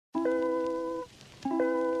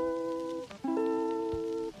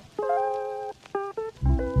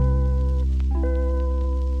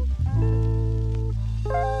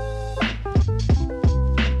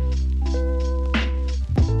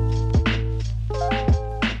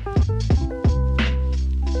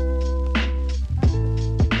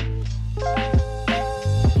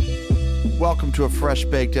welcome to a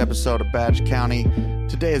fresh-baked episode of Badge County.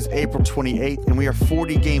 Today is April 28th, and we are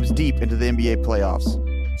 40 games deep into the NBA playoffs.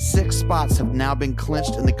 6 spots have now been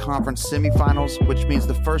clinched in the conference semifinals, which means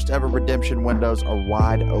the first ever redemption windows are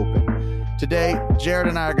wide open. Today, Jared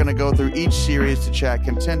and I are going to go through each series to chat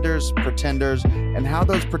contenders, pretenders, and how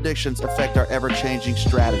those predictions affect our ever-changing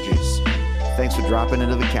strategies. Thanks for dropping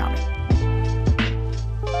into the county.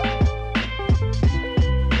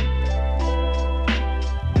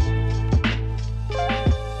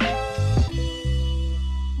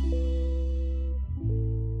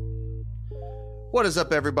 What is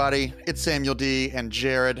up, everybody? It's Samuel D. and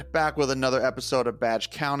Jared back with another episode of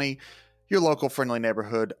Badge County, your local friendly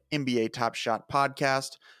neighborhood NBA Top Shot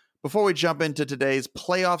podcast. Before we jump into today's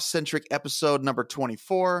playoff-centric episode number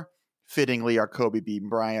 24, fittingly our Kobe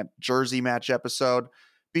Bryant jersey match episode,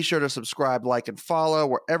 be sure to subscribe, like, and follow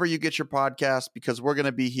wherever you get your podcast because we're going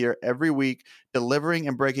to be here every week delivering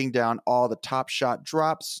and breaking down all the Top Shot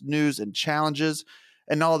drops, news, and challenges,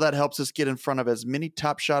 and all of that helps us get in front of as many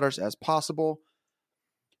Top Shotters as possible.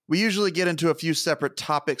 We usually get into a few separate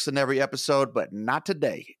topics in every episode, but not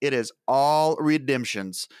today. It is all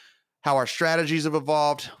redemptions, how our strategies have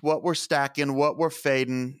evolved, what we're stacking, what we're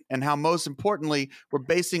fading, and how most importantly, we're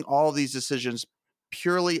basing all of these decisions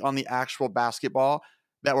purely on the actual basketball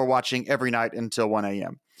that we're watching every night until 1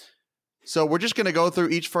 a.m. So we're just going to go through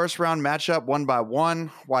each first round matchup one by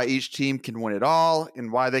one, why each team can win it all,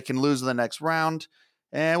 and why they can lose in the next round,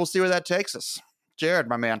 and we'll see where that takes us. Jared,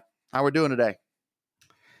 my man, how we doing today?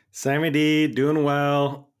 Sammy D, doing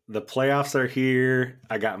well. The playoffs are here.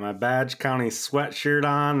 I got my Badge County sweatshirt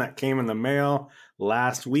on that came in the mail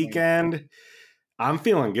last weekend. I'm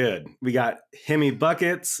feeling good. We got Hemi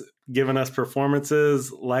Buckets giving us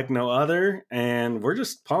performances like no other, and we're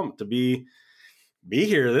just pumped to be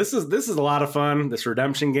here. This is a lot of fun. This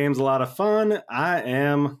redemption game's a lot of fun. I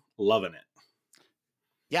am loving it.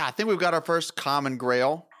 Yeah, I think we've got our first common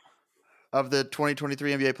grail of the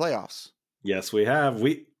 2023 NBA playoffs. Yes, we have.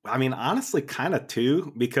 Honestly, kind of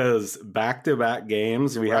two, because back-to-back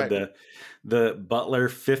games, we had the Butler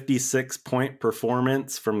 56-point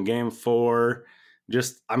performance from Game 4.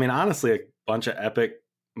 Honestly, a bunch of epic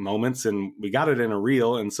moments, and we got it in a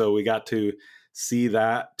reel, and so we got to see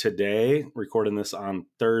that today, recording this on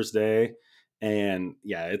Thursday. And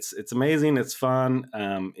yeah, it's amazing. It's fun.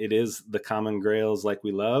 It is the common grails like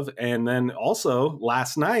we love. And then also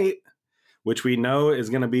last night, which we know is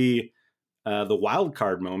going to be the wild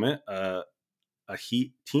card moment, a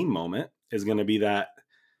Heat team moment, is going to be that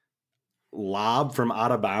lob from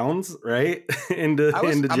out of bounds, right? into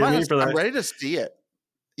Jimmy for that. I'm ready to see it.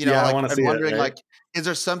 I want to see wondering, it. Right? Is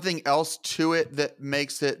there something else to it that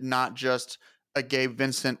makes it not just a Gabe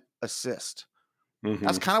Vincent assist? Mm-hmm.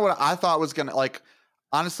 That's kind of what I thought was going to,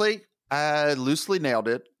 honestly, I loosely nailed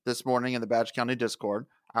it this morning in the Badge County Discord.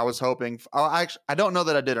 I was hoping, I don't know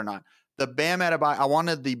that I did or not. The Bam Adebayo, I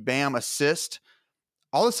wanted the Bam assist.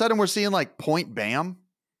 All of a sudden, we're seeing point Bam.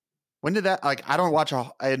 When did that?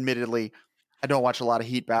 Admittedly, I don't watch a lot of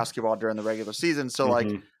Heat basketball during the regular season.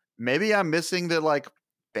 So maybe I'm missing that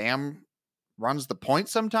Bam runs the point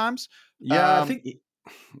sometimes. Yeah, I think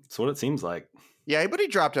that's what it seems like. Yeah, but he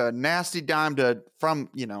dropped a nasty dime from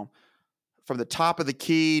the top of the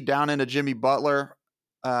key down into Jimmy Butler.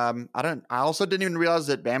 I also didn't even realize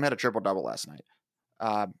that Bam had a triple double last night.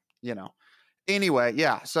 Anyway,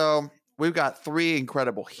 yeah. So we've got 3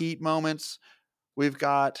 incredible Heat moments. We've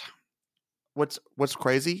got what's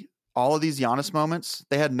crazy. All of these Giannis moments,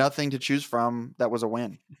 they had nothing to choose from that was a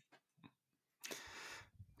win.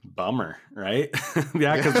 Bummer, right?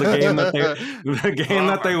 Yeah, because the game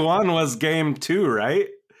that they won was Game 2, right?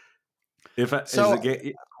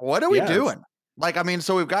 What are we doing?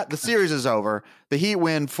 So we've got the series is over. The Heat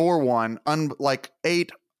win 4-1.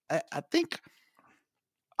 8. I think.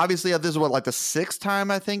 Obviously, this is the 6th time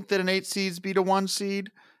I think that an 8 seeds beat a 1 seed.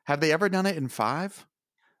 Have they ever done it in 5?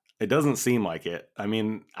 It doesn't seem like it.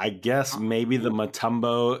 I guess maybe the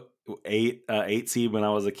Mutombo 8 seed when I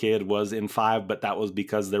was a kid was in 5, but that was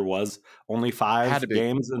because there was only 5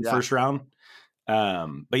 games in first round.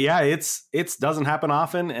 But yeah, it's doesn't happen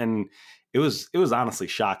often, and it was honestly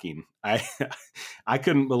shocking. I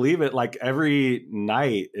couldn't believe it. Every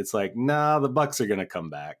night, it's no, the Bucks are gonna come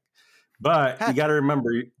back. But you got to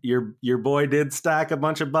remember, your boy did stack a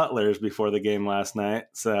bunch of Butlers before the game last night,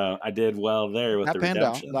 so I did well there with the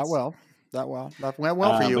redemptions. That went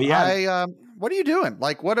well for you. But yeah. What are you doing?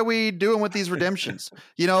 What are we doing with these redemptions?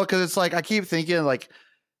 Because it's I keep thinking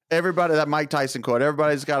everybody, that Mike Tyson quote,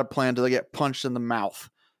 everybody's got a plan till they get punched in the mouth,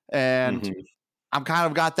 and I'm kind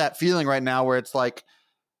of got that feeling right now where it's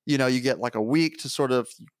you get a week to sort of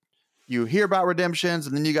you hear about redemptions,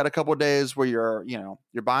 and then you got a couple of days where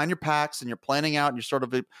you're buying your packs and you're planning out and you're sort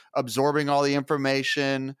of absorbing all the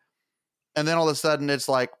information. And then all of a sudden it's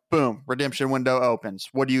like, boom, redemption window opens.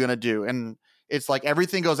 What are you going to do? And it's like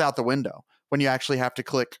everything goes out the window when you actually have to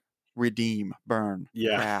click redeem, burn,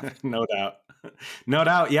 craft. No doubt. No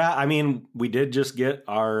doubt. Yeah. I mean, we did just get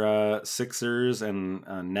our Sixers and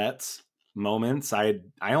Nets moments. I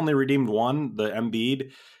only redeemed one, the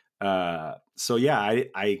Embiid. So yeah,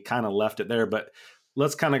 I kind of left it there, but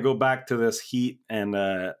let's kind of go back to this Heat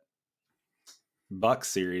and Bucks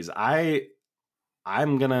series.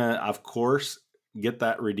 I'm gonna, of course, get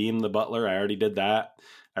that redeem the Butler. I already did that.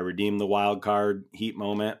 I redeemed the wild card Heat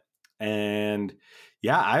moment. And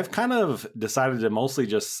yeah, I've kind of decided to mostly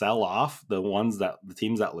just sell off the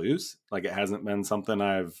teams that lose. Like it hasn't been something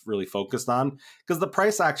I've really focused on because the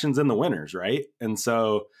price action's in the winners, right? And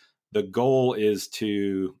so the goal is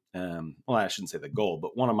to, well, I shouldn't say the goal,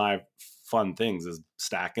 but one of my fun things is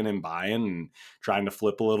stacking and buying and trying to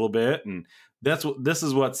flip a little bit. And this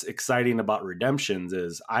is what's exciting about redemptions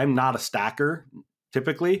is I'm not a stacker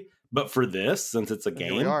typically, but for this, since it's a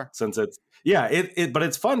game, but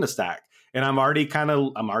it's fun to stack. And I'm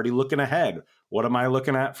already looking ahead. What am I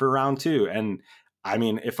looking at for round 2? And I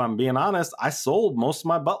mean, if I'm being honest, I sold most of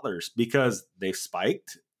my Butlers because they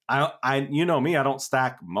spiked. You know me, I don't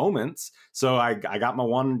stack moments. So I got my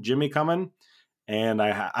one Jimmy coming and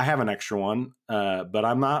I have an extra one, but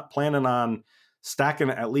I'm not planning on stacking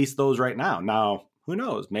at least those right now. Now, who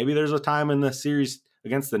knows? Maybe there's a time in the series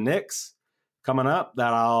against the Knicks coming up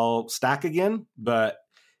that I'll stack again, but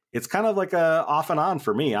it's kind of like a off and on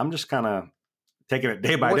for me. I'm just kind of taking it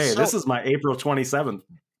day by day. This is my April 27th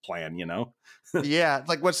plan, Yeah.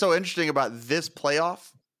 Like what's so interesting about this playoff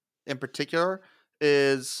in particular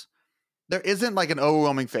is there isn't like an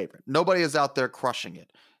overwhelming favorite. Nobody is out there crushing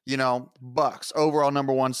it. Bucks, overall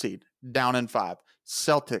number 1 seed, down in 5.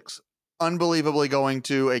 Celtics, unbelievably going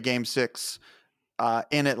to a game 6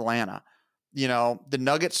 in Atlanta. The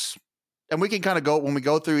Nuggets, and we can kind of go when we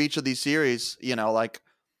go through each of these series, like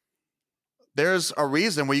there's a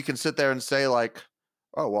reason where you can sit there and say like,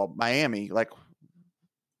 oh, well, Miami, like,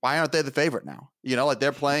 why aren't they the favorite now? Like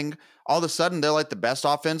they're playing, all of a sudden they're like the best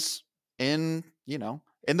offense in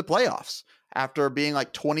the playoffs after being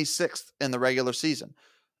like 26th in the regular season.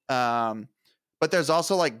 But there's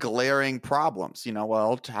also like glaring problems,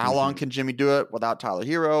 well, how long can Jimmy do it without Tyler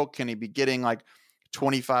Hero? Can he be getting like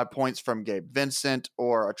 25 points from Gabe Vincent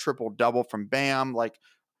or a triple double from Bam? Like,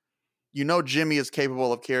 Jimmy is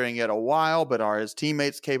capable of carrying it a while, but are his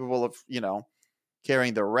teammates capable of,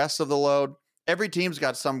 carrying the rest of the load? Every team's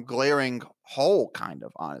got some glaring hole kind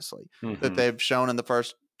of, honestly, that they've shown in the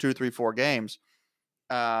first 2, 3, 4 games.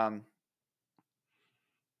 Yeah,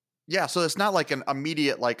 so it's not like an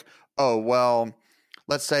immediate like, oh, well,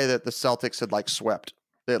 let's say that the Celtics had like swept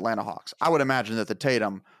the Atlanta Hawks. I would imagine that the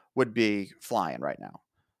Tatum would be flying right now.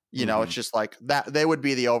 It's just like that they would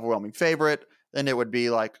be the overwhelming favorite. And it would be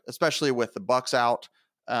like, especially with the Bucks out.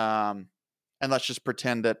 And let's just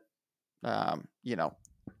pretend that, I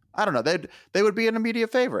don't know. They would be an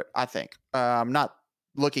immediate favorite, I think. Not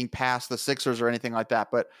looking past the Sixers or anything like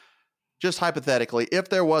that, but just hypothetically, if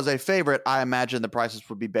there was a favorite, I imagine the prices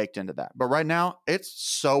would be baked into that. But right now, it's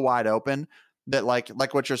so wide open that like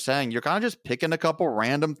what you're saying, you're kind of just picking a couple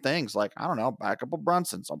random things. Like, I don't know, buy a couple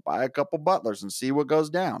Brunsons, I'll buy a couple Butlers and see what goes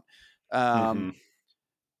down.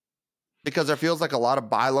 Because there feels like a lot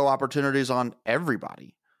of buy low opportunities on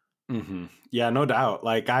everybody. Yeah, no doubt.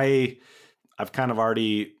 Like I've kind of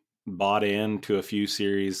already bought into a few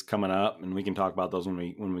series coming up, and we can talk about those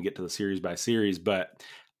when we get to the series by series. But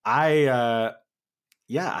I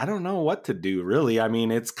don't know what to do really. I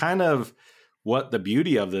mean, it's kind of what the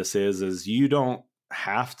beauty of this is you don't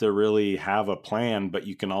have to really have a plan, but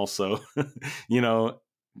you can also,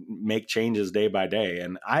 make changes day by day.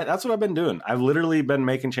 And that's what I've been doing. I've literally been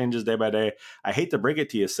making changes day by day. I hate to break it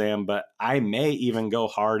to you, Sam, but I may even go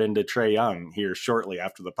hard into Trae Young here shortly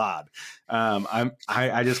after the pod.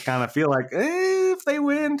 I just kind of feel like if they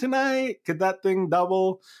win tonight, could that thing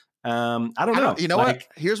double? I don't know. You know what?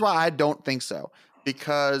 Here's why I don't think so.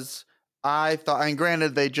 Because I thought, and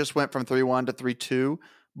granted, they just went from 3-1 to 3-2,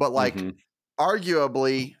 but like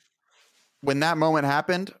arguably when that moment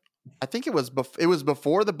happened, I think it was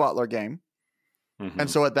before the Butler game. And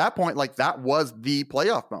so at that point, like that was the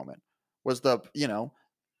playoff moment, was the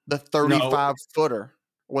 35 footer.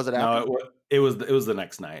 Was it after? No, it was the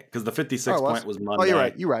next night because the 56 point was Monday.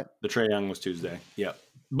 Oh, you're right. The Trae Young was Tuesday. Yep.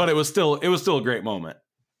 But it was still a great moment.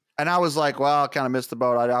 And I was like, well, I kind of missed the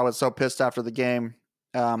boat. I was so pissed after the game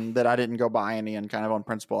that I didn't go buy any, and kind of on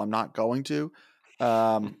principle, I'm not going to.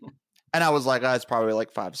 And I was like, oh, it's probably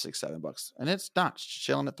like $5, $6, $7. And it's not. It's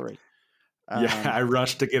chilling at $3. Yeah, I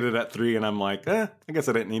rushed to get it at 3, and I'm like, I guess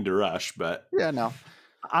I didn't need to rush, but Yeah, no.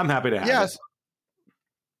 I'm happy to have Yes. it.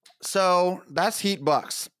 So that's Heat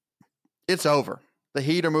Bucks. It's over. The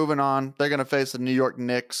Heat are moving on. They're going to face the New York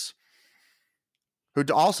Knicks, who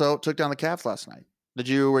also took down the Cavs last night. Did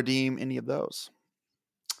you redeem any of those?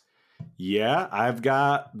 Yeah, I've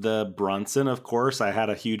got the Brunson, of course. I had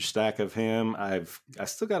a huge stack of him. I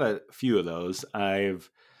still got a few of those. I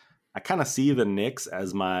kind of see the Knicks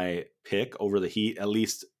as my pick over the Heat, at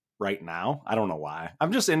least right now. I don't know why.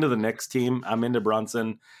 I'm just into the Knicks team. I'm into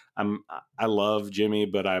Brunson. I love Jimmy,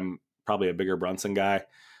 but I'm probably a bigger Brunson guy.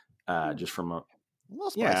 Just from a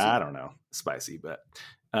little spicy. Yeah, I don't know, spicy, but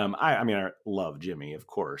I mean, I love Jimmy, of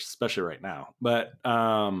course, especially right now. But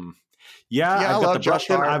yeah, I've got the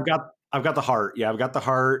Brunson. I've got the Hart. Yeah, I've got the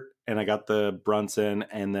Hart, and I got the Brunson.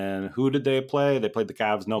 And then who did they play? They played the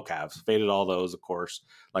Cavs. No Cavs. Faded all those, of course,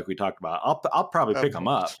 like we talked about. I'll probably pick them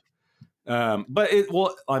up. But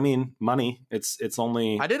I mean, money. It's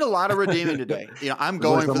only. I did a lot of redeeming today. I'm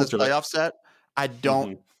going for this playoff set. I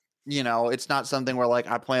don't. It's not something where like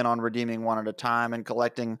I plan on redeeming one at a time and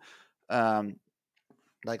collecting,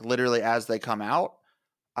 like literally as they come out.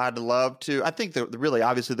 I'd love to. I think that really,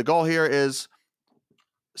 obviously, the goal here is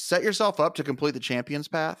set yourself up to complete the Champions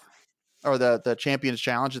Path or the Champions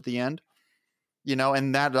Challenge at the end.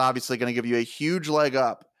 And that's obviously going to give you a huge leg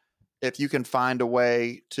up if you can find a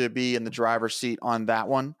way to be in the driver's seat on that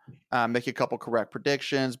one. Make a couple correct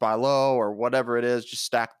predictions, buy low or whatever it is, just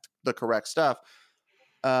stack the correct stuff.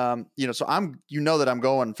 So that I'm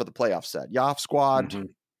going for the playoff set. Yoff squad,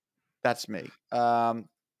 that's me. But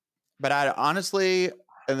I honestly,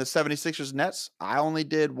 in the 76ers Nets, I only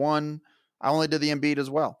did the Embiid as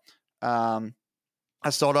well. I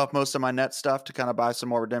sold off most of my net stuff to kind of buy some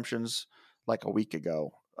more redemptions like a week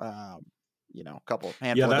ago. Handful of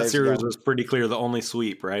days series ago. was pretty clear. The only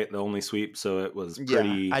sweep, right? The only sweep. So it was pretty.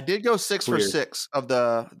 Yeah, I did go 6 for 6 of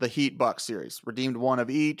the Heat Bucks series. Redeemed one of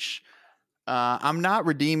each. I'm not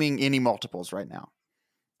redeeming any multiples right now.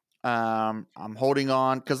 I'm holding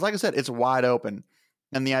on because, like I said, it's wide open.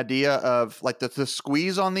 And the idea of like the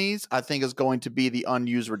squeeze on these, I think, is going to be the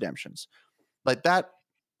unused redemptions. Like that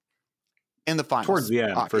in the finals. Towards the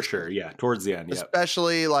end, obviously. For sure. Yeah, towards the end. Yep.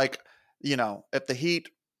 Especially like, if the Heat,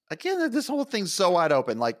 again, this whole thing's so wide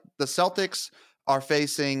open. Like the Celtics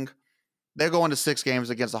they're going to 6 games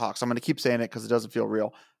against the Hawks. I'm going to keep saying it because it doesn't feel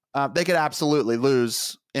real. They could absolutely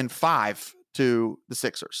lose in 5 to the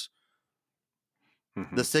Sixers.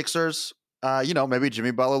 Mm-hmm. The Sixers, maybe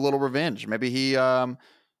Jimmy Butler, a little revenge. Maybe he, I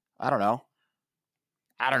don't know.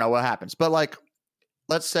 I don't know what happens. But like,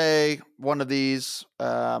 let's say one of these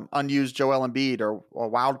unused Joel Embiid or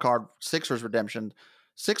wild card Sixers redemption.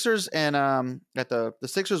 Sixers and at the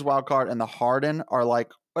Sixers wild card and the Harden are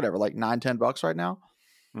like whatever, like $9-10 right now.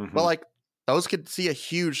 Mm-hmm. But like those could see a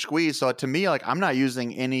huge squeeze. So to me, like I'm not using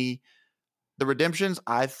the redemptions.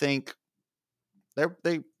 I think they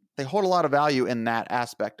hold a lot of value in that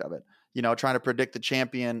aspect of it. Trying to predict the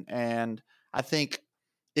champion. And I think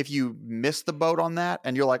if you miss the boat on that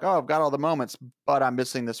and you're like, oh, I've got all the moments, but I'm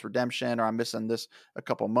missing this redemption or I'm missing a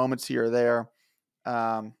couple moments here or there.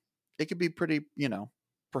 It could be pretty,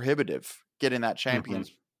 prohibitive getting that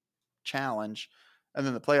Champions Challenge and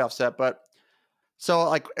then the playoff set. But so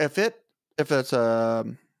like if it's a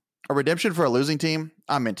redemption for a losing team,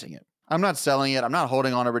 I'm minting it. I'm not selling it. I'm not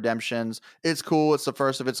holding on to redemptions. It's cool. It's the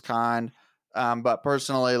first of its kind. But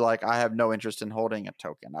personally, like I have no interest in holding a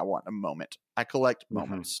token. I want a moment. I collect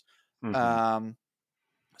moments.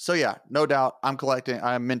 So yeah, no doubt I'm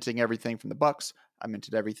minting everything from the Bucks. I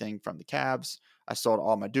minted everything from the Cavs. I sold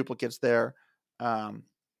all my duplicates there.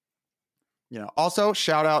 Also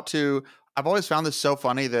shout out to, I've always found this so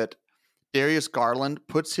funny that Darius Garland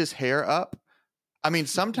puts his hair up. I mean,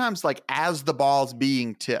 sometimes like as the ball's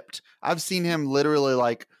being tipped, I've seen him literally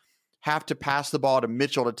like have to pass the ball to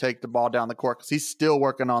Mitchell to take the ball down the court because he's still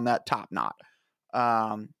working on that top knot.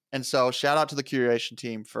 And so shout out to the curation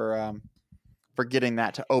team for getting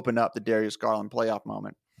that to open up the Darius Garland playoff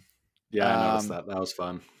moment. Yeah, I noticed that. That was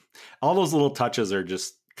fun. All those little touches are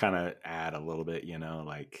just kind of add a little bit,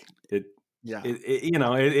 like it. Yeah,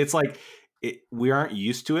 it's like we aren't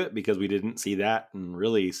used to it because we didn't see that in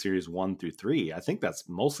really series 1 through 3. I think that's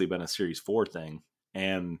mostly been a series 4 thing,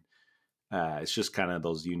 and it's just kind of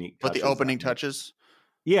those unique touches. But the opening touches.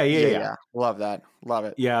 Yeah. Love that. Love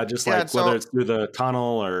it. Yeah, just like whether it's through the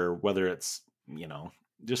tunnel or whether it's,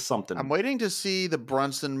 just something. I'm waiting to see the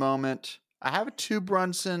Brunson moment. I have 2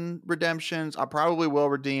 Brunson redemptions. I probably will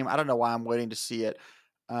redeem. I don't know why I'm waiting to see it.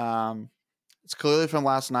 It's clearly from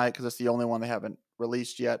last night because it's the only one they haven't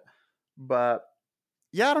released yet. But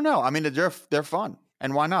yeah, I don't know. I mean, they're fun,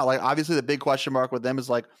 and why not? Like, obviously, the big question mark with them is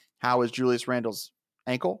like, how is Julius Randle's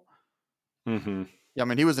ankle? Mm-hmm. Yeah, I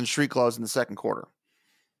mean, he was in street clothes in the second quarter.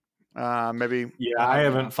 Maybe. Yeah, I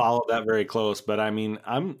haven't followed that very close, but I mean,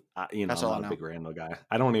 I'm That's all I not a know. big Randall guy.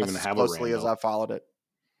 I don't even That's as have a closely as Randall. I followed it.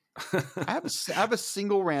 I have a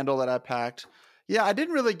single Randall that I packed. Yeah, I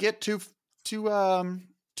didn't really get too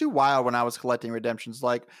wild when I was collecting redemptions.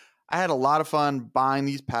 Like, I had a lot of fun buying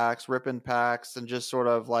these packs, ripping packs, and just sort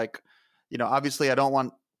of like, obviously I don't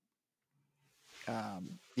want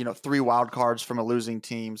 3 wild cards from a losing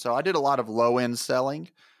team. So I did a lot of low end selling.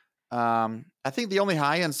 I think the only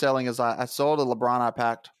high end selling is I sold a LeBron I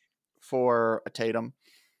packed for a Tatum.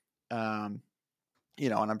 And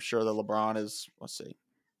I'm sure the LeBron is, let's see.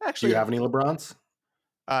 Actually, do you have any LeBrons?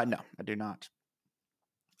 No, I do not.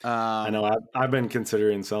 I know I've been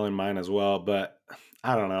considering selling mine as well, but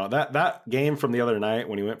I don't know that game from the other night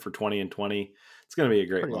when he went for 20 and 20. It's going to be a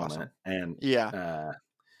great moment. Awesome. And yeah,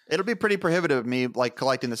 it'll be pretty prohibitive me like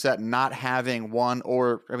collecting the set, and not having one,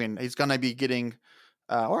 or I mean, he's going to be getting,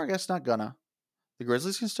 or I guess not gonna. The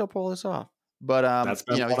Grizzlies can still pull this off, but that's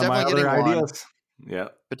been he's one of my definitely other getting one. ideas. Yeah,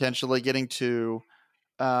 potentially getting two.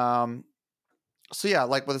 So yeah,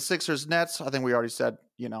 like with the Sixers Nets, I think we already said,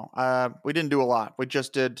 we didn't do a lot. We both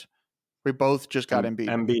just got Embiid.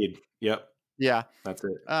 Embiid. Yep. Yeah. That's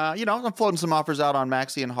it. I'm floating some offers out on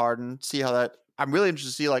Maxey and Harden. See how that. I'm really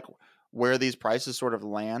interested to see like where these prices sort of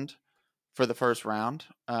land for the first round.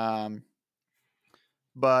 But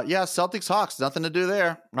yeah, Celtics Hawks, nothing to do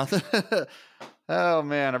there. Nothing. Oh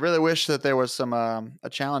man, I really wish that there was some a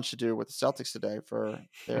challenge to do with the Celtics today for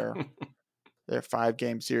their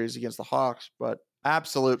 5-game series against the Hawks, but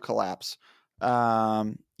absolute collapse.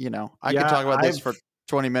 I could talk about this for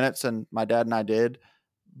 20 minutes, and my dad and I did,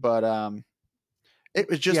 but it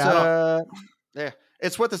was just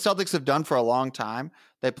it's what the Celtics have done for a long time.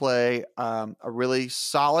 They play a really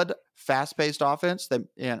solid, fast-paced offense.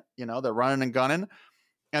 They're running and gunning,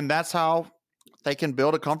 and that's how they can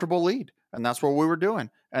build a comfortable lead. And that's what we were doing.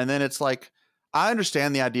 And then it's like, I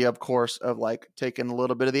understand the idea, of course, of like taking a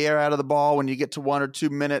little bit of the air out of the ball when you get to 1 or 2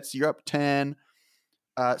 minutes, you're up 10.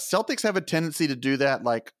 Celtics have a tendency to do that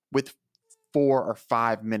like with 4 or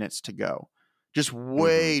 5 minutes to go. Just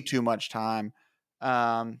way too much time.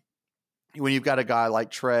 When you've got a guy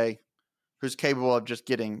like Trey, who's capable of just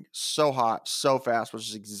getting so hot, so fast, which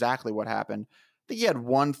is exactly what happened. I think he had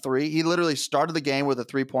 1 3. He literally started the game with a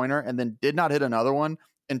 3-pointer and then did not hit another one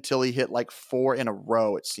until he hit like 4 in a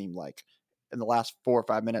row, it seemed like, in the last 4 or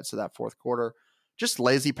 5 minutes of that fourth quarter. Just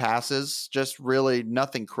lazy passes, just really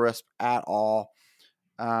nothing crisp at all.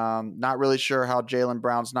 Not really sure how Jaylen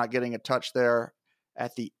Brown's not getting a touch there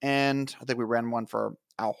at the end. I think we ran one for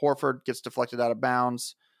Al Horford, gets deflected out of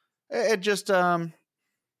bounds. It just,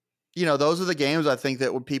 those are the games I think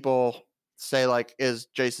that when people say like, is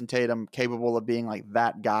Jason Tatum capable of being like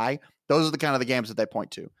that guy? Those are the kind of the games that they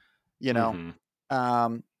point to, He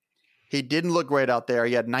didn't look great out there.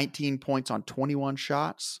 He had 19 points on 21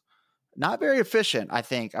 shots. Not very efficient, I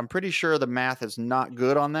think. I'm pretty sure the math is not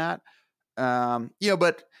good on that.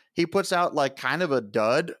 But he puts out like kind of a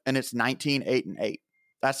dud, and it's 19, 8, and 8.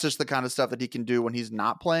 That's just the kind of stuff that he can do when he's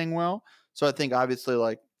not playing well. So I think obviously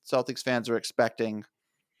like Celtics fans are expecting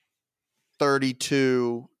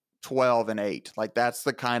 32, 12, and 8. Like that's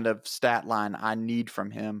the kind of stat line I need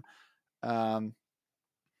from him.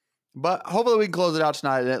 But hopefully we can close it out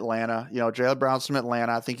tonight in Atlanta. Jaylen Brown's from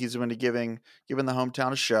Atlanta. I think he's going to be giving the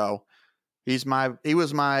hometown a show. He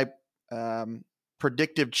was my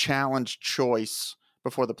predictive challenge choice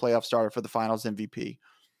before the playoff started for the Finals MVP.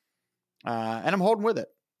 And I'm holding with it.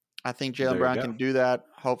 I think Jaylen Brown can do that.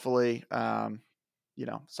 Hopefully, sign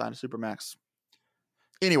a Supermax.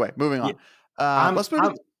 Anyway, moving on. Let's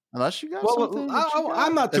move. Unless you got something.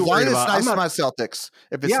 I'm not too worried about it. It's nice my Celtics.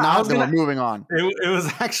 If it's not, then we're moving on. It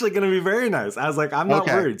was actually going to be very nice. I was like, I'm not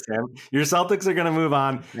worried, Sam. Your Celtics are going to move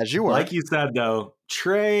on. As you were. Like you said, though,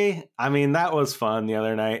 Trey, I mean, that was fun the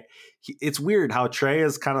other night. It's weird how Trey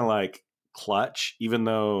is kind of like clutch, even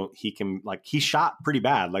though he shot pretty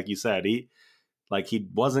bad. Like you said, he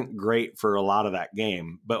wasn't great for a lot of that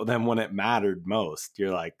game, but then when it mattered most,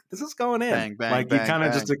 you're like, this is going in. Bang, bang, like bang, you kind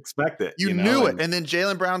of just expect it. You knew it. And then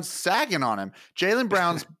Jaylen Brown's sagging on him. Jaylen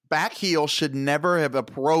Brown's back heel should never have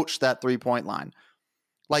approached that 3-point line.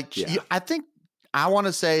 I think I want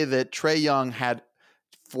to say that Trae Young had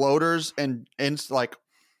floaters and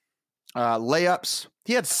layups.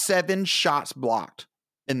 He had 7 shots blocked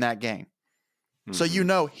in that game. So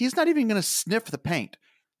he's not even going to sniff the paint.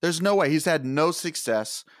 There's no way. He's had no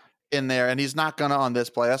success in there, and he's not going to on this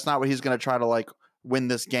play. That's not what he's going to try to win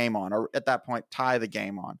this game on, or at that point tie the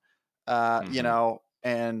game on.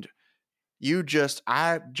 and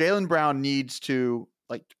Jaylen Brown needs to,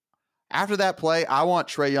 like, after that play, I want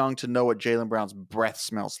Trae Young to know what Jaylen Brown's breath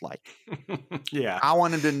smells like. Yeah. I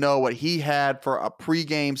want him to know what he had for a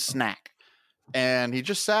pregame snack. And he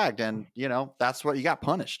just sagged, and, that's what he got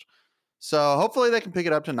punished. So hopefully they can pick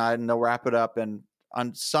it up tonight and they'll wrap it up. And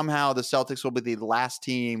somehow the Celtics will be the last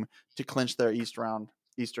team to clinch their Eastern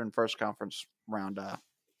First Conference round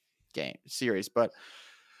game series. But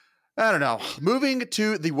I don't know. Moving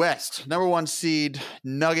to the West, number 1 seed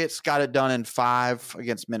Nuggets got it done in 5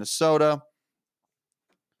 against Minnesota.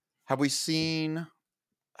 Have we seen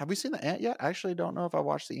the Ant yet? I actually don't know if I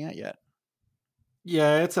watched the Ant yet.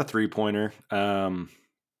 Yeah, it's a 3-pointer.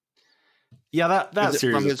 Yeah, that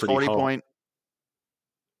series from is his pretty 40-point.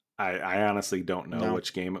 I honestly don't know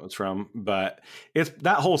which game it was from, but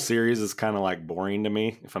that whole series is kind of like boring to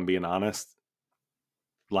me, if I'm being honest.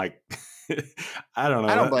 Like, I don't know.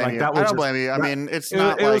 I don't blame you. I don't blame you. I mean,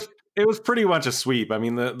 it was pretty much a sweep. I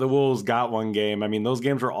mean, the Wolves got one game. I mean, those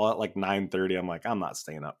games were all at like 9:30. I'm like, I'm not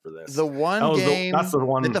staying up for this. The one game, that's the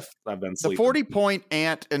one I've been sleeping. The 40-point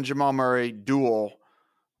Ant and Jamal Murray duel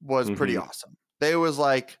was pretty awesome. There was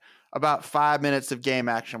like about 5 minutes of game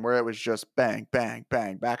action where it was just bang, bang,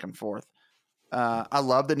 bang, back and forth. I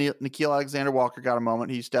love that Nickeil Alexander-Walker got a moment.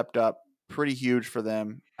 He stepped up, pretty huge for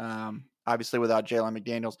them. Obviously without Jalen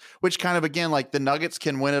McDaniels, which kind of, again, like the Nuggets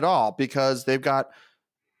can win it all because they've got,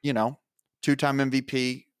 2-time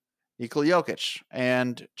MVP Nikola Jokic,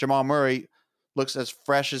 and Jamal Murray looks as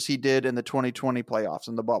fresh as he did in the 2020 playoffs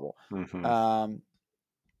in the bubble.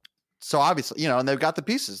 So obviously, and they've got the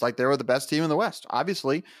pieces. Like, they were the best team in the West.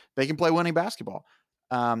 Obviously, they can play winning basketball.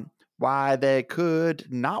 Why they could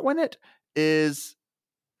not win it is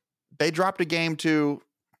they dropped a game to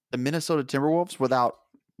the Minnesota Timberwolves without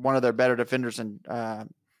one of their better defenders in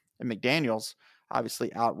McDaniels,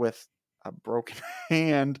 obviously out with a broken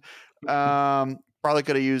hand. Probably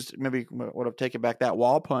could have used, maybe would have taken back that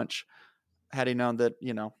wall punch had he known that,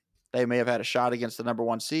 they may have had a shot against the number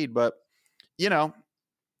 1 seed. But,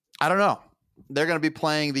 I don't know. They're going to be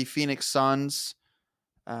playing the Phoenix Suns,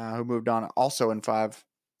 who moved on also in 5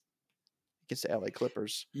 against the LA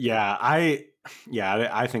Clippers. Yeah, I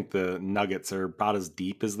think the Nuggets are about as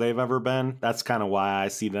deep as they've ever been. That's kind of why I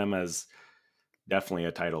see them as definitely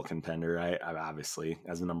a title contender. I obviously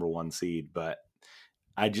as the number 1 seed, but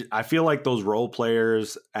I feel like those role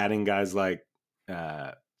players, adding guys like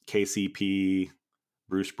KCP,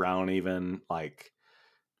 Bruce Brown, even like,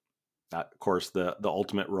 of course, the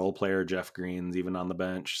ultimate role player, Jeff Green's even on the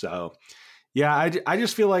bench. So yeah, I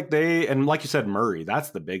just feel like they, and like you said, Murray, that's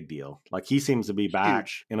the big deal. Like, he seems to be back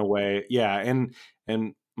in a way. Yeah.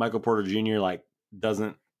 And Michael Porter Jr. like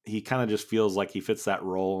he kind of just feels like he fits that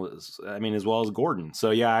role as well as Gordon.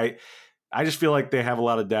 So yeah, I just feel like they have a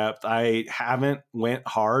lot of depth. I haven't went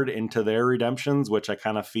hard into their redemptions, which I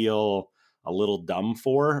kind of feel a little dumb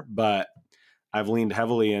for, but I've leaned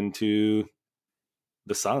heavily into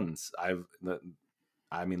the Suns. That's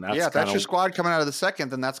if that's your squad coming out of the second,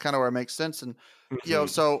 then that's kind of where it makes sense. And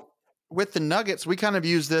so with the Nuggets, we kind of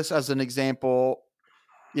use this as an example.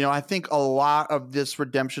 I think a lot of this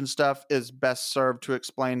redemption stuff is best served to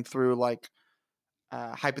explain through like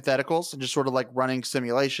hypotheticals and just sort of like running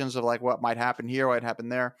simulations of like what might happen here, what might happen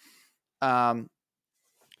there.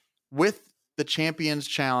 With the Champions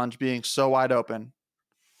Challenge being so wide open,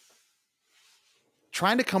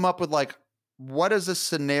 trying to come up with like, what is a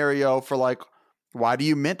scenario for like, why do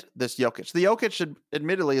you mint this Jokic? The Jokic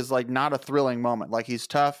admittedly is like not a thrilling moment. Like, he's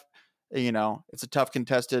tough, it's a tough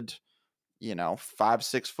contested,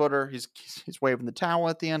 5-6 footer. He's waving the towel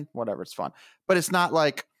at the end, whatever. It's fun, but it's not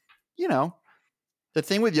like, the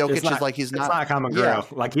thing with Jokic is like, it's not common ground.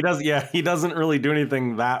 Yeah. Like, he doesn't really do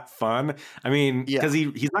anything that fun. I mean, because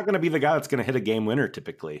he's not going to be the guy that's going to hit a game winner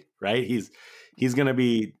typically, right? He's going to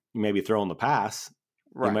be maybe throwing the pass.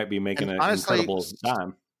 Right. He might be making an incredible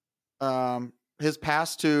time. His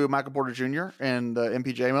pass to Michael Porter Jr. and the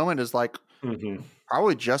MPJ moment is like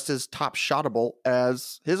probably just as top shotable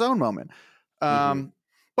as his own moment.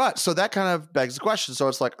 But so that kind of begs the question. So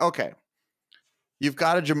it's like, okay, you've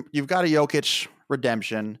got a Jokic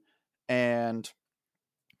redemption and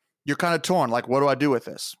you're kind of torn. Like, what do I do with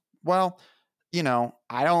this? Well,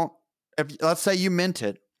 let's say you mint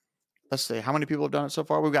it. Let's see how many people have done it so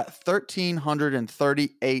far. We've got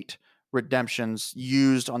 1,338 redemptions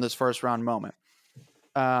used on this first round moment.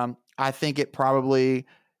 I think it probably,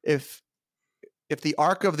 if the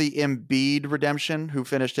arc of the Embiid redemption, who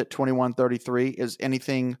finished at 21-33, is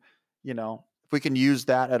anything, if we can use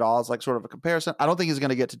that at all as like sort of a comparison, I don't think he's going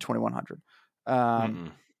to get to 2,100.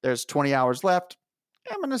 There's 20 hours left.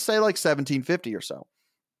 I'm going to say like 1,750 or so.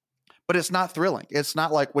 but it's not thrilling. It's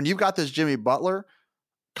not like when you've got this Jimmy Butler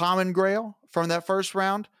common grail from that first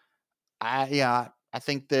round. I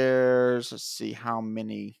think there's, let's see how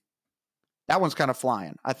many. That one's kind of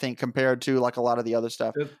flying, I think, compared to like a lot of the other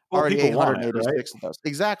stuff. Well, Already people want it, 886 right? of those.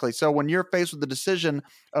 Exactly. So when you're faced with the decision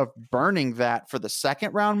of burning that for the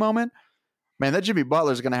second round moment, man, that Jimmy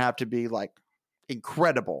Butler is going to have to be like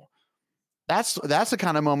incredible. That's the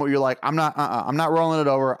kind of moment where you're like, I'm not rolling it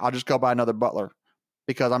over. I'll just go buy another Butler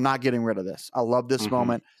because I'm not getting rid of this. I love this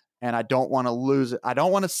moment and I don't want to lose it. I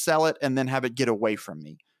don't want to sell it and then have it get away from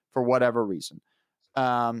me for whatever reason.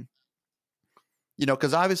 Because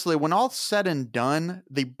obviously when all's said and done,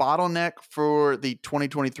 the bottleneck for the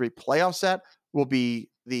 2023 playoff set will be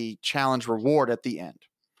the challenge reward at the end.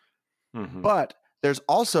 But there's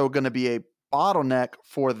also going to be a bottleneck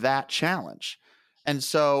for that challenge. And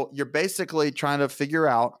so you're basically trying to figure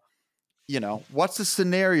out, what's the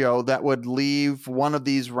scenario that would leave one of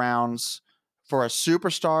these rounds for a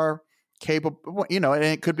superstar capable, and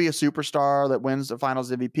it could be a superstar that wins the finals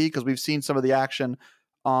MVP because we've seen some of the action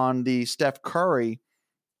on the Steph Curry.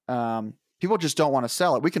 People just don't want to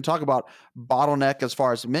sell it. We can talk about bottleneck as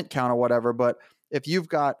far as mint count or whatever, but if you've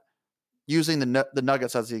got, using the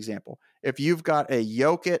Nuggets as the example, if you've got a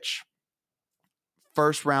Jokic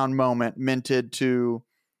first round moment minted to,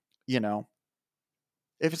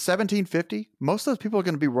 if it's 1750, most of those people are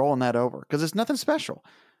going to be rolling that over because it's nothing special,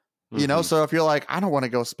 So if you're like, I don't want to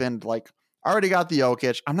go spend I already got the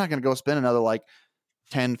Jokic, I'm not going to go spend another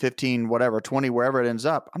 10, 15, whatever, 20, wherever it ends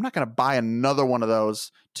up. I'm not going to buy another one of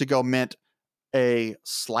those to go mint a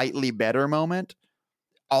slightly better moment.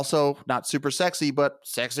 Also not super sexy, but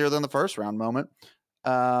sexier than the first round moment.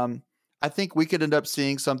 I think we could end up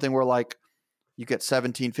seeing something where you get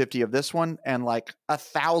 1750 of this one and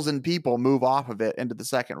 1,000 people move off of it into the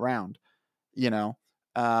second round,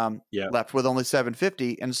 left with only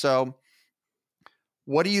 750. And so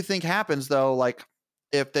what do you think happens though?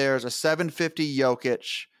 If there's a 750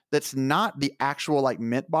 Jokic, that's not the actual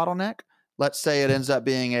mint bottleneck. Let's say it ends up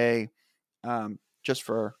being a, just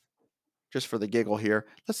for the giggle here,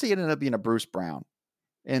 let's say it ended up being a Bruce Brown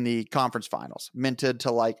in the conference finals, minted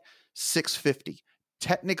to 650.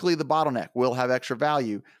 Technically the bottleneck will have extra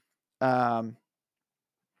value. But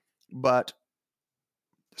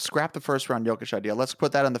scrap the first round Jokic idea. Let's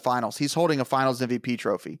put that in the finals. He's holding a finals MVP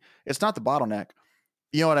trophy. It's not the bottleneck.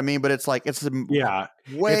 You know what I mean? But it's way it's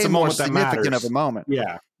a more significant of a moment.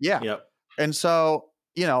 Yeah. Yep. And so,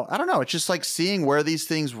 I don't know. It's just seeing where these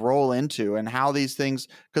things roll into and how these things,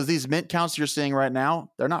 because these mint counts you're seeing right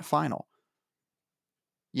now, they're not final.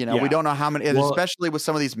 We don't know how many, especially with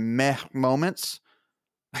some of these meh moments.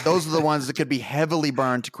 Those are the ones that could be heavily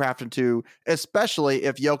burned to craft into, especially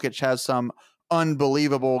if Jokic has some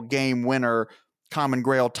unbelievable game winner, common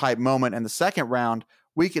grail type moment in the second round.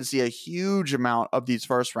 We could see a huge amount of these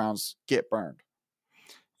first rounds get burned.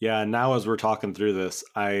 Yeah, now as we're talking through this,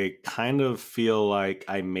 I kind of feel like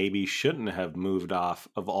I maybe shouldn't have moved off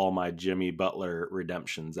of all my Jimmy Butler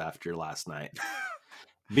redemptions after last night.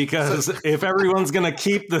 Because if everyone's going to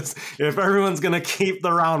keep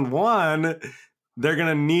the round one, they're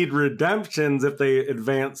going to need redemptions if they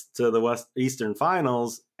advance to the Eastern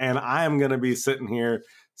Finals. And I am going to be sitting here,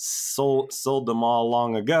 sold them all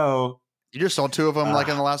long ago. You just sold two of them in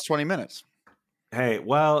the last 20 minutes. Hey,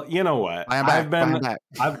 well, you know what? I've been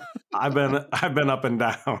up and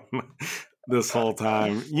down this whole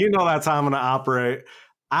time. That's how I'm going to operate.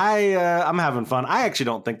 I'm having fun. I actually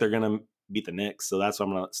don't think they're going to beat the Knicks, so that's what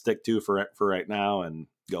I'm going to stick to for right now and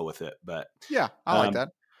go with it. But yeah, I like that.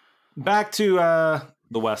 Back to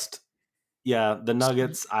the West. Yeah, the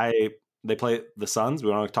Nuggets. They play the Suns. We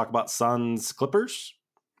want to talk about Suns Clippers.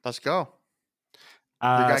 Let's go.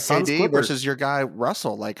 Your guy Suns KD Clippers versus your guy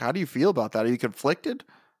Russell. How do you feel about that? Are you conflicted?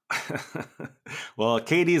 Well,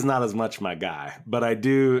 KD's not as much my guy, but I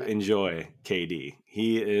do enjoy KD.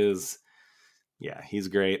 He is, he's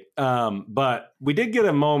great. But we did get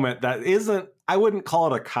a moment that isn't, I wouldn't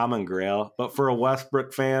call it a common grail, but for a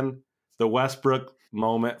Westbrook fan, the Westbrook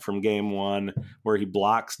moment from game one where he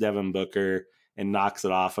blocks Devin Booker and knocks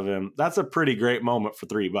it off of him. That's a pretty great moment for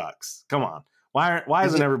 $3. Come on. Why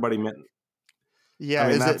isn't everybody meant? Yeah,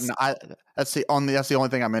 that's the only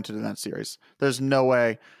thing I mentioned in that series. There's no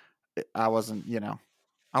way I wasn't,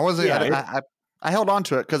 I held on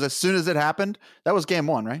to it because as soon as it happened, that was game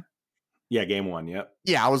one, right? Yeah, game one. Yep.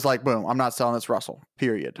 Yeah, I was like, boom, I'm not selling this Russell,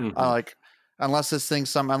 period. Unless this thing,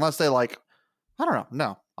 unless they I don't know.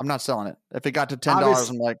 No, I'm not selling it. If it got to $10,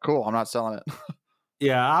 I'm like, cool, I'm not selling it.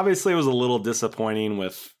 Yeah, obviously it was a little disappointing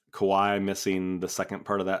with Kawhi missing the second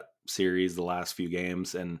part of that series the last few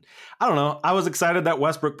games. And I don't know. I was excited that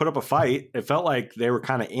Westbrook put up a fight. It felt like they were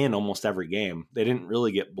kind of in almost every game. They didn't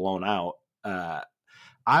really get blown out.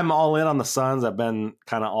 I'm all in on the Suns. I've been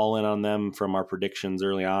kind of all in on them from our predictions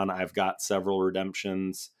early on. I've got several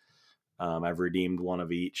redemptions. I've redeemed one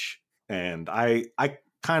of each. And I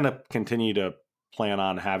kind of continue to plan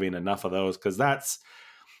on having enough of those because that's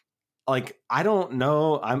like, I don't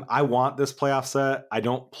know. I want this playoff set. I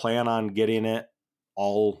don't plan on getting it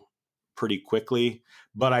all pretty quickly,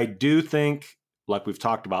 but I do think, like we've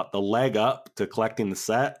talked about, the leg up to collecting the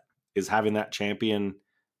set is having that champion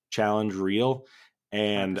challenge reel.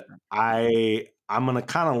 And I'm going to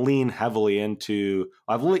kind of lean heavily into,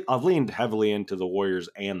 I've leaned heavily into the Warriors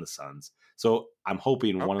and the Suns. So I'm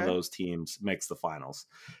hoping one of those teams makes the finals,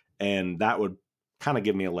 and that would kind of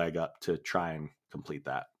give me a leg up to try and complete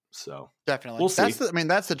that. So definitely, we'll see.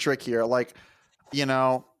 That's the trick here. Like, you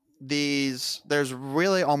know, there's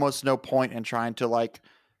really almost no point in trying to like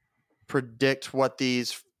predict what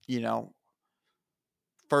these,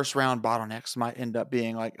 first round bottlenecks might end up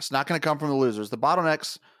being. Like, it's not going to come from the losers. The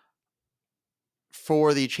bottlenecks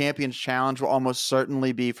for the Champions Challenge will almost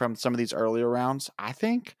certainly be from some of these earlier rounds, I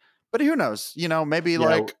think. But who knows? Maybe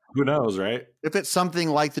like, who knows, right? If it's something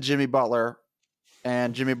like the Jimmy Butler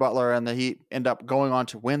and the Heat end up going on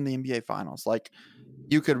to win the NBA Finals, like,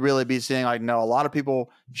 you could really be seeing like, no, a lot of people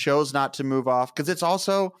chose not to move off because it's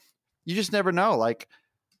also, you just never know. Like,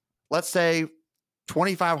 let's say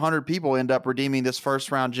 2,500 people end up redeeming this first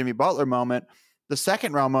round Jimmy Butler moment. The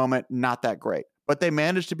second round moment, not that great, but they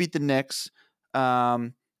managed to beat the Knicks.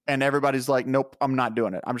 And everybody's like, nope, I'm not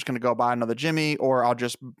doing it. I'm just going to go buy another Jimmy, or I'll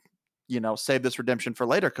just, save this redemption for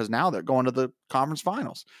later because now they're going to the conference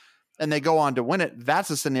finals and they go on to win it. That's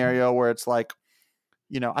a scenario where it's like,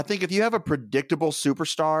 I think if you have a predictable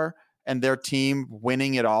superstar and their team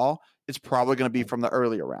winning it all, it's probably going to be from the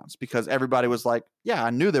earlier rounds because everybody was like, yeah, I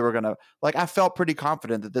knew they were going to, like, I felt pretty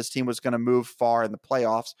confident that this team was going to move far in the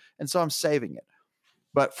playoffs. And so I'm saving it.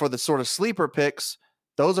 But for the sort of sleeper picks,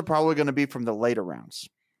 those are probably going to be from the later rounds,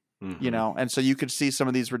 and so you could see some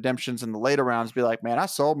of these redemptions in the later rounds be like, man, I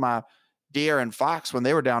sold my De'Aaron Fox when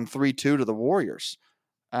they were down 3-2 to the Warriors.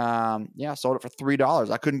 I sold it for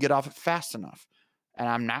 $3. I couldn't get off it fast enough.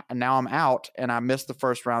 And now I'm out, and I missed the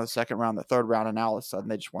first round, the second round, the third round, and now all of a sudden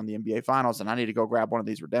they just won the NBA Finals, and I need to go grab one of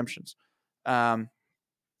these redemptions. I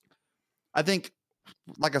think,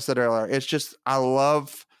 like I said earlier, it's just, I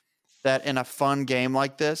love that in a fun game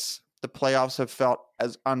like this, the playoffs have felt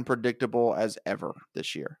as unpredictable as ever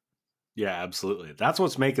this year. Yeah, absolutely. That's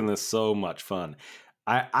what's making this so much fun.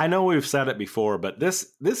 I know we've said it before, but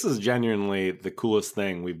this is genuinely the coolest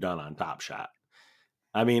thing we've done on Top Shot.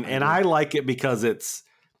 I mean, and I like it because it's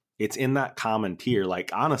in that common tier. Like,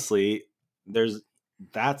 honestly,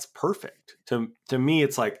 that's perfect. To me,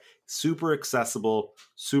 it's like super accessible,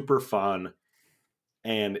 super fun,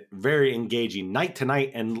 and very engaging night to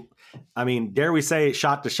night. And I mean, dare we say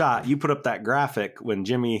shot to shot, you put up that graphic when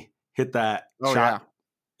Jimmy hit that shot,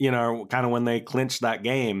 kind of when they clinched that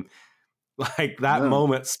game, like that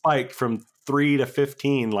moment spiked from 3 to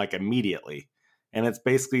 15, like immediately. And it's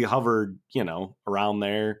basically hovered, around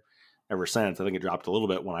there ever since. I think it dropped a little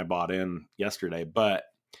bit when I bought in yesterday, but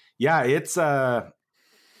yeah, it's so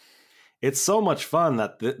much fun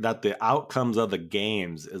that the outcomes of the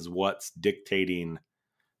games is what's dictating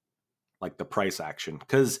like the price action,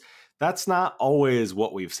 because that's not always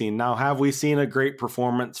what we've seen. Now, have we seen a great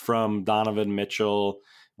performance from Donovan Mitchell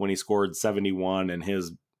when he scored 71 and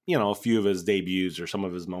his, a few of his debuts or some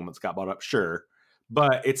of his moments got bought up? Sure.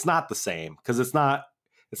 But it's not the same because it's not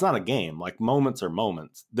a game. Like, moments are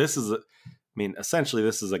moments. Essentially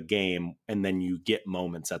this is a game, and then you get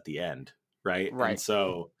moments at the end. Right. And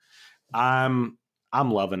so I'm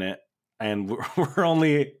loving it. And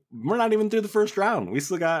we're not even through the first round. We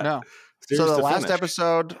still got So the last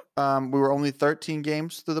episode, we were only 13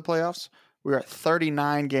 games through the playoffs. We were at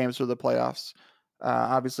 39 games through the playoffs.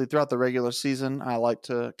 Obviously, throughout the regular season, I like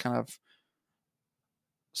to kind of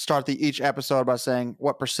start each episode by saying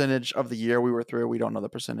what percentage of the year we were through. We don't know the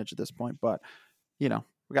percentage at this point, but we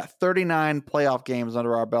got 39 playoff games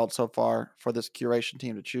under our belt so far for this curation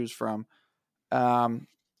team to choose from.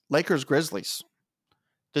 Lakers, Grizzlies.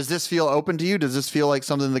 Does this feel open to you? Does this feel like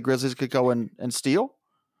something the Grizzlies could go and steal?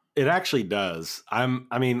 It actually does.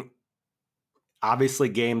 Obviously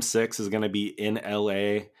Game 6 is going to be in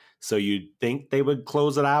LA, so you'd think they would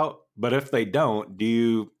close it out. But if they don't,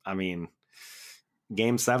 Game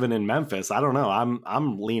 7 in Memphis, I don't know.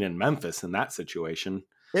 I'm leaning Memphis in that situation.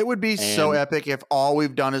 It would be so epic if all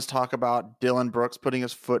we've done is talk about Dylan Brooks putting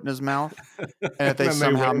his foot in his mouth, and if they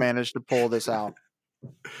somehow managed to pull this out.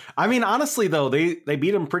 I mean, honestly, though, they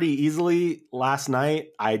beat them pretty easily last night.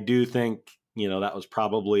 I do think, that was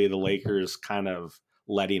probably the Lakers kind of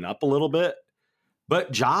letting up a little bit.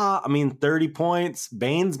 But Ja, I mean, 30 points.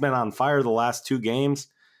 Bane's been on fire the last 2 games.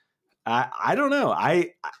 I don't know.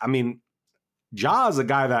 I mean, Ja is a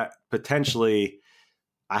guy that potentially,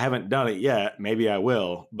 I haven't done it yet. Maybe I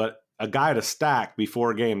will, but a guy to stack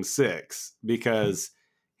before game 6 because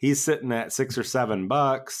he's sitting at $6 or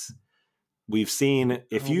 $7. We've seen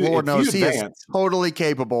if you he is advance, totally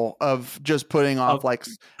capable of just putting off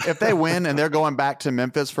if they win and they're going back to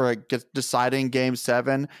Memphis for a deciding game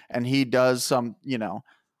 7 and he does some,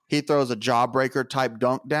 he throws a jawbreaker type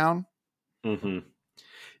dunk down. Mm-hmm.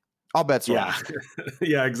 I'll bet so. Yeah.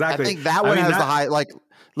 Yeah, exactly. I think that one has the high,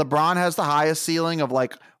 LeBron has the highest ceiling of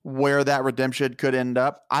where that redemption could end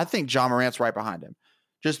up. I think John Morant's right behind him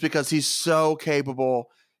just because he's so capable.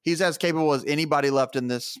 He's as capable as anybody left in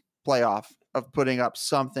this playoff of putting up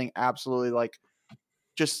something absolutely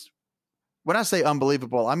just when I say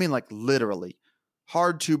unbelievable, I mean literally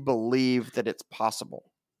hard to believe that it's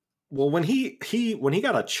possible. Well, when he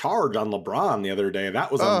got a charge on LeBron the other day,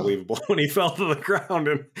 that was unbelievable when he fell to the ground.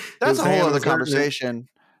 And that's a whole other conversation.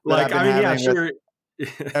 Sure.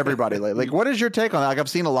 Everybody lately. What is your take on that? I've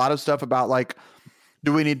seen a lot of stuff about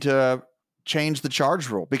do we need to change the charge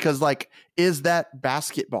rule? Because is that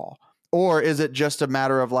basketball or is it just a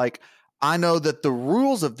matter of I know that the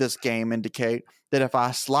rules of this game indicate that if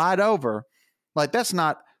I slide over, that's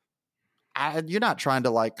not, you're not trying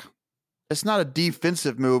to it's not a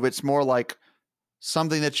defensive move. It's more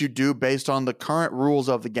something that you do based on the current rules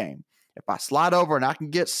of the game. If I slide over and I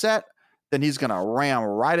can get set, then he's going to ram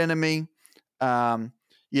right into me.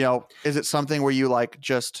 Is it something where you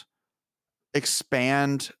just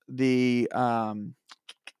expand the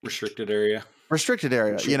restricted area,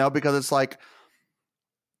 because it's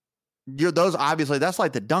those obviously that's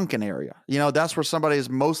the Duncan area. That's where somebody is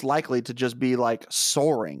most likely to just be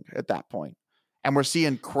soaring at that point. And we're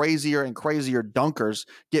seeing crazier and crazier dunkers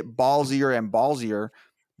get ballsier and ballsier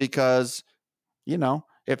because,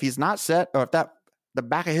 if he's not set or if the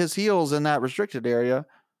back of his heels in that restricted area,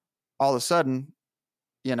 all of a sudden,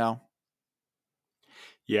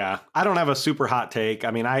 Yeah, I don't have a super hot take.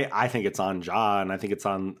 I mean, I think it's on Ja, and I think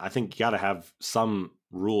you got to have some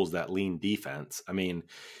rules that lean defense. I mean,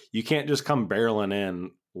 you can't just come barreling in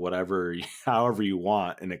however you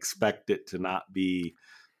want and expect it to not be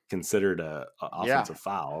considered a offensive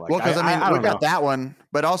foul. Well, because we got that one,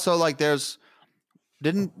 but also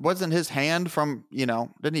wasn't his hand from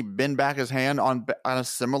didn't he bend back his hand on a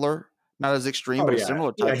similar, not as extreme, but a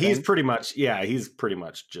similar type? Yeah, he's pretty much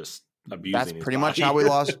just abusing. That's pretty much how we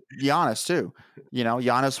lost Giannis too.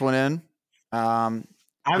 Giannis went in.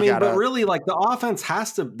 But really, the offense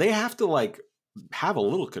they have to have a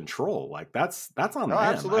little control. That's on them.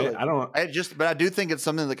 Absolutely. But I do think it's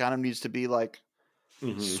something that kind of needs to be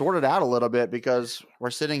sorted out a little bit because we're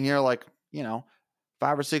sitting here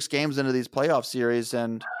 5 or 6 games into these playoff series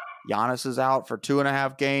and Giannis is out for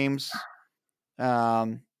 2.5 games.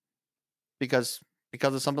 Because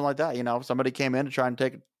of something like that, somebody came in to try and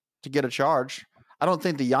to get a charge. I don't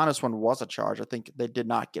think the Giannis one was a charge. I think they did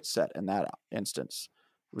not get set in that instance.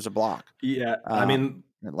 It was a block. Yeah.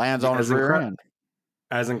 It lands on his rear end.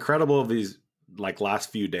 As incredible of these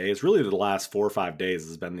last few days, really the last 4 or 5 days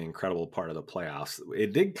has been the incredible part of the playoffs.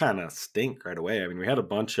 It did kind of stink right away. I mean, we had a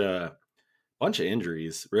bunch of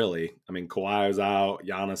injuries, really. I mean, Kawhi was out,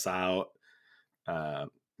 Giannis out, Ja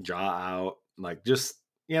out, just,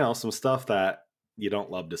 some stuff that you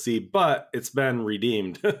don't love to see, but it's been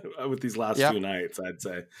redeemed with these last few nights, I'd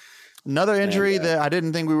say. Another injury that I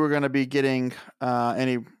didn't think we were going to be getting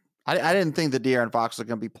any. I didn't think that De'Aaron Fox was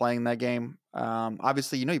going to be playing that game.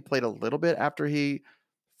 Obviously, he played a little bit after he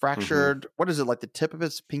fractured. What is it, the tip of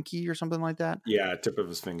his pinky or something like that? Yeah, tip of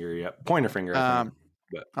his finger. Yeah, pointer finger. I think.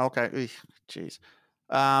 But. Okay, jeez.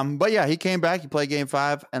 But yeah, he came back. He played game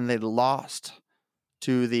 5, and they lost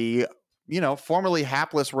to the formerly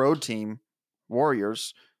hapless road team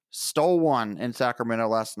Warriors. Stole one in Sacramento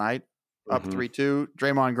last night, up 3-2.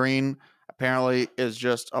 Draymond Green apparently is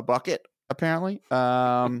just a bucket. Apparently,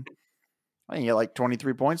 I think he had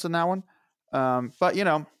 23 points in that one. But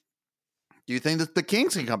do you think that the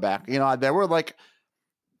Kings can come back? There were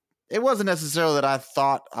it wasn't necessarily that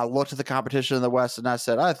I looked at the competition in the West and I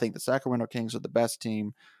said, I think the Sacramento Kings are the best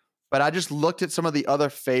team. But I just looked at some of the other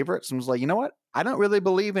favorites and was like, you know what? I don't really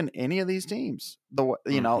believe in any of these teams,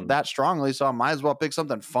 that strongly. So I might as well pick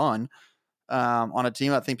something fun on a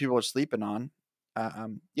team I think people are sleeping on.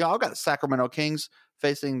 I've got the Sacramento Kings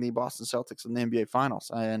facing the Boston Celtics in the NBA Finals,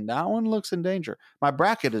 and that one looks in danger. My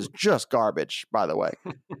bracket is just garbage, by the way.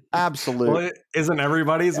 Absolute. Well, isn't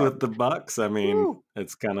everybody's garbage. with the Bucks? I mean, Woo.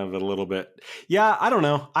 it's kind of a little bit. Yeah, I don't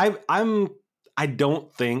know. I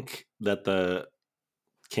don't think that the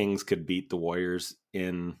Kings could beat the Warriors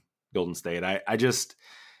in Golden State. I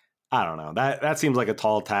don't know. That seems like a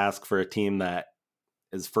tall task for a team that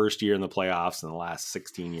is first year in the playoffs in the last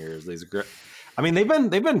 16 years. I mean, they've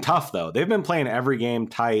been tough though. They've been playing every game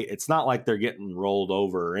tight. It's not like they're getting rolled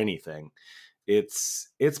over or anything. It's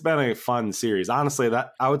been a fun series. Honestly,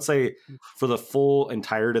 that I would say for the full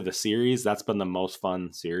entirety of the series, that's been the most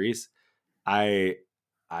fun series. I've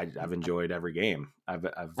enjoyed every game. I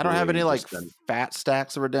don't have any like fat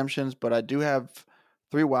stacks of redemptions, but I do have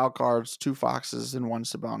 3 wild cards, 2 Foxes, and 1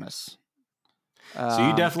 Sabonis. So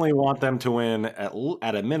you definitely want them to win at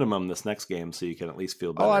a minimum this next game, so you can at least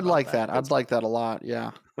feel better. Oh, I'd like that. I'd like that a lot.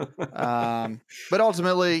 Yeah. But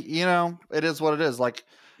ultimately, it is what it is. Like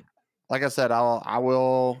I said, I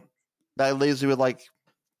will. That leaves me with like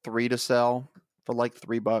 3 to sell for like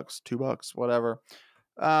 $3, $2, whatever.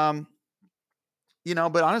 But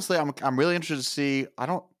honestly, I'm really interested to see. I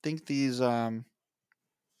don't think these. I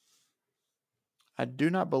do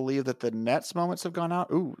not believe that the Nets moments have gone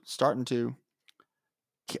out. Ooh, starting to.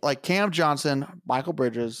 Like Cam Johnson, Michael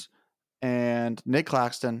Bridges, and Nick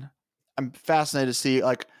Claxton. I'm fascinated to see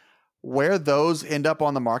like where those end up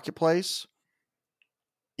on the marketplace.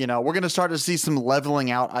 We're going to start to see some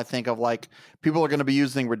leveling out, I think, of like people are going to be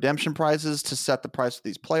using redemption prices to set the price of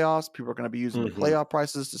these playoffs. People are going to be using the playoff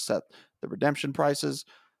prices to set the redemption prices.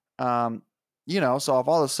 So if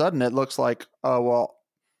all of a sudden it looks like, oh, well,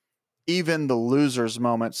 even the losers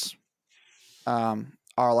moments are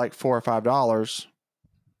like $4 or $5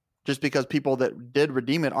 just because people that did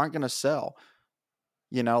redeem it aren't going to sell.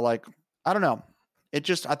 Like, I don't know. I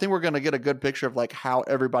think we're going to get a good picture of like how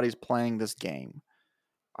everybody's playing this game.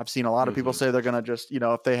 I've seen a lot of people say they're going to just,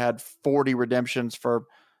 if they had 40 redemptions for,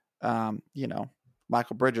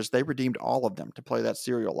 Michael Bridges, they redeemed all of them to play that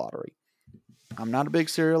serial lottery. I'm not a big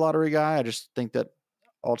serial lottery guy. I just think that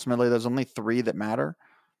ultimately there's only 3 that matter,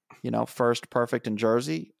 First, Perfect, and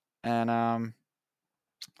Jersey. And, I'm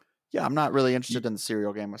not really interested in the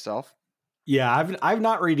serial game myself. Yeah, I've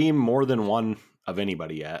not redeemed more than 1 of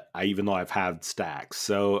anybody yet. Even though I've had stacks,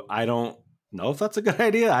 so I don't know if that's a good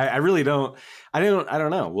idea. I really don't. I don't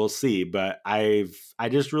know. We'll see. But I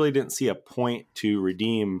just really didn't see a point to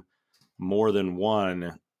redeem more than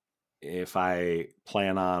 1 if I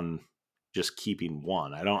plan on just keeping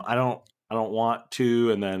 1. I don't want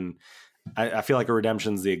to, and then I feel like a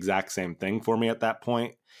redemption is the exact same thing for me at that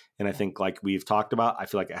point. And I think, like we've talked about, I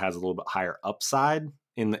feel like it has a little bit higher upside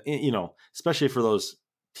especially for those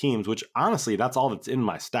teams, which honestly, that's all that's in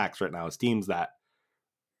my stacks right now is teams that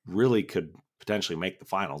really could potentially make the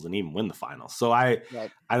finals and even win the finals. So I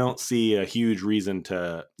don't see a huge reason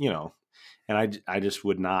to, and I just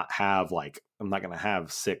would not have I'm not going to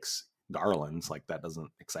have 6 Garlands. Like that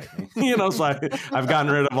doesn't excite me, so I've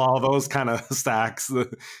gotten rid of all those kind of stacks.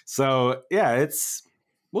 So yeah,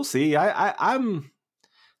 we'll see.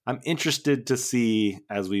 I'm interested to see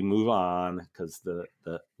as we move on because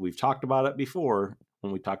we've talked about it before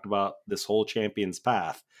when we talked about this whole champion's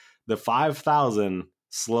path. The 5,000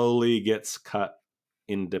 slowly gets cut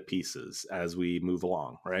into pieces as we move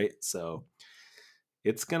along, right? So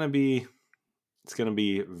it's gonna be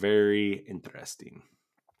very interesting.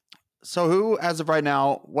 So who, as of right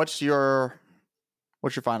now, what's your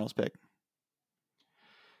finals pick?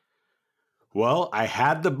 Well, I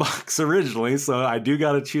had the Bucks originally, so I do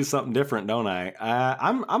got to choose something different, don't I?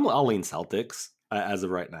 I'll lean Celtics as of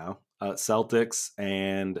right now. Celtics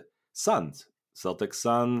and Suns. Celtics,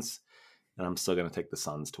 Suns, and I'm still going to take the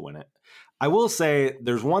Suns to win it. I will say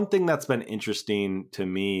there's one thing that's been interesting to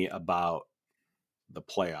me about the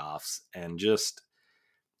playoffs, and just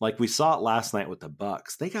like we saw it last night with the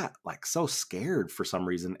Bucks, they got like so scared for some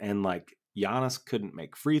reason, and like Giannis couldn't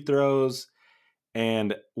make free throws.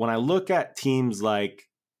 And when I look at teams like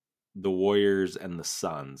the Warriors and the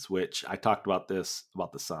Suns, which I talked about the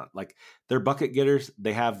Suns, like they're bucket getters.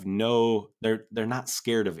 They have they're not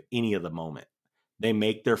scared of any of the moment. They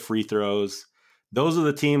make their free throws. Those are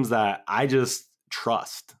the teams that I just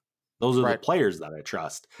trust. Those are the players that I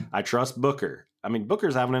trust. I trust Booker. I mean,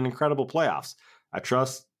 Booker's having an incredible playoffs. I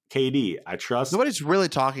trust KD. I trust. Nobody's really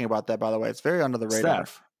talking about that, by the way. It's very under the radar.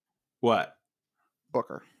 Steph. What?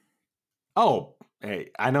 Booker. Oh, hey,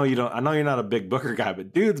 I know you're not a big Booker guy,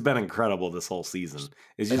 but dude's been incredible this whole season.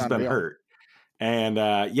 He's just been hurt. And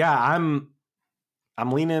I'm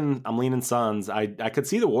leaning Suns. I could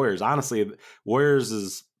see the Warriors. Honestly, Warriors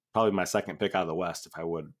is probably my second pick out of the West if I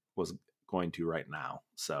was going to right now.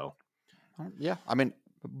 So, yeah, I mean,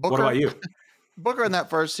 Booker. What about you? Booker in that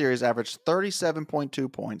first series averaged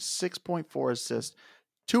 37.2 points, 6.4 assists,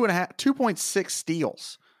 2.6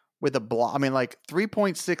 steals with a block. I mean, like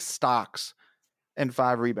 3.6 stocks and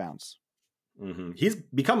 5 rebounds. Mm-hmm. He's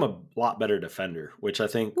become a lot better defender, which I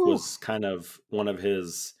think was kind of one of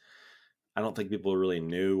his. I don't think people really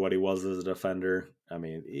knew what he was as a defender. I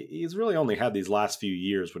mean, he's really only had these last few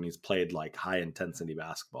years when he's played like high intensity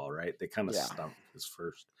basketball, right? They kind of stunk his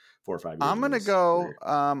first 4 or 5 years. I'm going to go,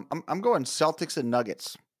 I'm going Celtics and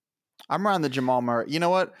Nuggets. I'm around the Jamal Murray. You know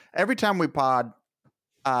what? Every time we pod,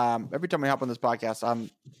 every time we hop on this podcast,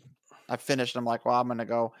 I finished. I'm like, well, I'm going to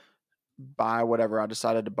go buy whatever I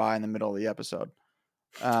decided to buy in the middle of the episode.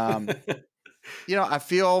 You know, I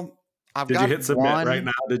feel Did you hit submit right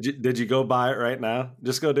now? Did you go buy it right now?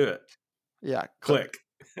 Just go do it. Yeah. Click.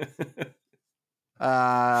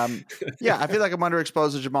 Yeah, I feel like I'm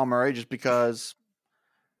underexposed to Jamal Murray just because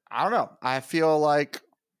I don't know. I feel like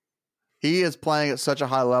he is playing at such a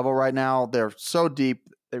high level right now. They're so deep.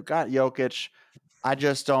 They've got Jokic. I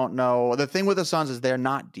just don't know. The thing with the Suns is they're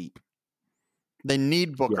not deep. They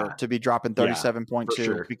need Booker to be dropping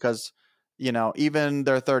 37.2 because, you know, even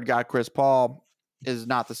their third guy, Chris Paul, is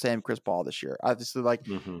not the same Chris Paul this year. Obviously, like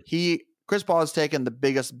Chris Paul has taken the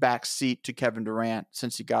biggest back seat to Kevin Durant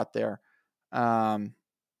since he got there,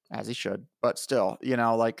 as he should. But still, you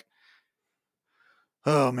know, like,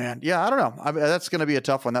 oh man, yeah, I don't know. I mean, that's going to be a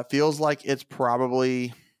tough one. That feels like it's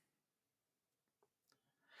probably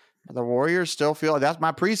the Warriors. Still feel like that's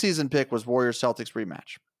my preseason pick was Warriors Celtics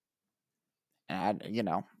rematch, and you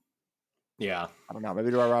know, yeah, I don't know.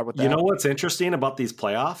 Maybe do I ride with that? You know what's interesting about these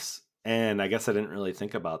playoffs? And I guess I didn't really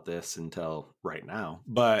think about this until right now,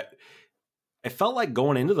 but it felt like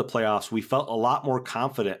going into the playoffs, we felt a lot more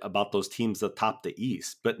confident about those teams that top the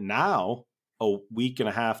East. But now, a week and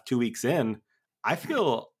a half, 2 weeks in, I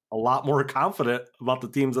feel a lot more confident about the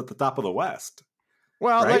teams at the top of the West.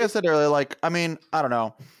 Well, like I said earlier, like, I mean, I don't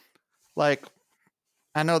know. Like,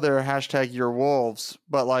 I know they're hashtag your Wolves,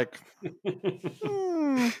 but like,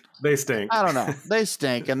 they stink. I don't know. They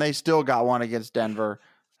stink, and they still got one against Denver.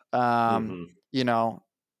 You know,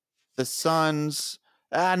 the Suns,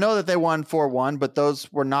 I know that they won 4-1, but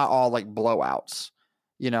those were not all like blowouts,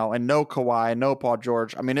 you know, and no Kawhi, no Paul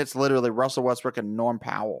George. I mean, it's literally Russell Westbrook and Norm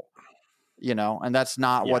Powell, you know, and that's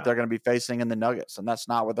not what they're going to be facing in the Nuggets, and that's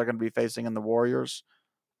not what they're going to be facing in the Warriors.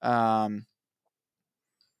 Yeah,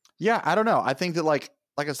 I don't know. I think that like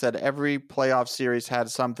I said, every playoff series had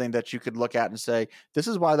something that you could look at and say, this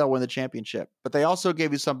is why they'll win the championship. But they also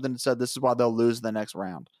gave you something that said, this is why they'll lose the next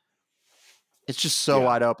round. It's just so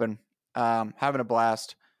wide open. Having a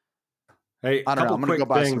blast. Hey, I don't know. I'm going to go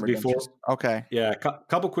buy some redemptions. Okay. Yeah,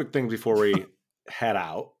 couple quick things before we head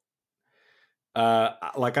out.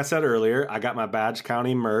 Like I said earlier, I got my Badge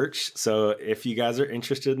County merch. So if you guys are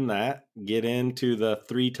interested in that, get into the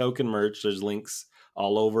 3 token merch. There's links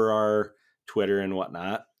all over our Twitter and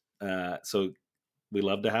whatnot. So we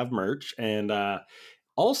love to have merch. And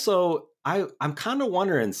also, I'm kind of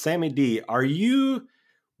wondering, Sammy D, are you,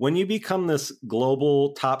 when you become this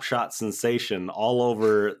global Top Shot sensation all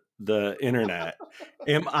over the internet,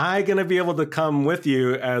 am I going to be able to come with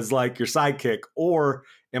you as like your sidekick, or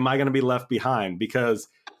am I going to be left behind? Because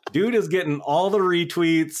dude is getting all the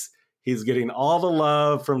retweets. He's getting all the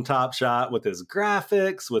love from Top Shot with his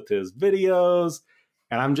graphics, with his videos.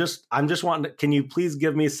 And I'm just wanting to, can you please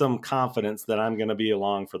give me some confidence that I'm going to be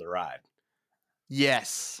along for the ride?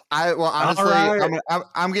 Yes. Honestly, right.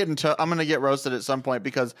 I'm going to get roasted at some point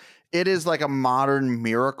because it is like a modern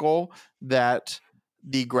miracle that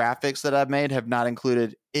the graphics that I've made have not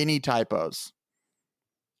included any typos.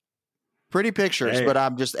 Pretty pictures, but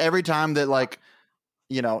I'm just, every time that, like,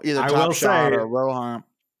 you know, either Top Shot or Rohan.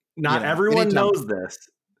 Not everyone knows this.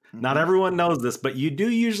 Not everyone knows this, but you do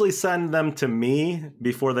usually send them to me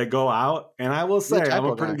before they go out. And I will say I'm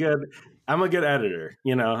a good editor.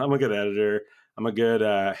 You know, I'm a good editor. I'm a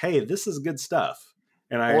good, hey, this is good stuff.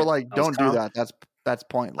 And don't do that. That's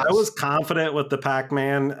pointless. I was confident with the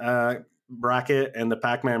Pac-Man bracket and the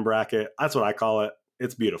Pac-Man bracket. That's what I call it.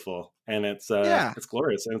 It's beautiful and it's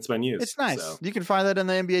glorious and it's been used. It's nice. So. You can find that in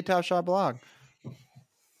the NBA Top Shot blog.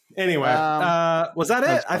 Anyway, was that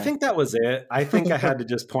it? I think that was it. I think I had to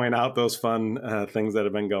just point out those fun things that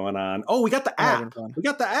have been going on. Oh, we got the app. We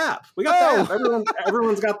got the app.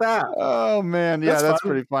 Everyone's got the app. Oh, man. Yeah, that's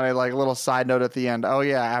pretty funny. Like a little side note at the end. Oh,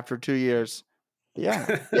 yeah, after 2 years.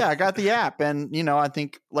 Yeah. Yeah, I got the app. And, you know, I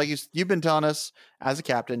think like you've been telling us as a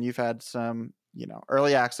captain, you've had some, you know,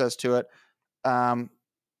 early access to it.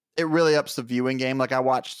 It really ups the viewing game. Like I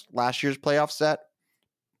watched last year's playoff set.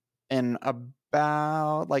 in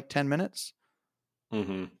about like 10 minutes.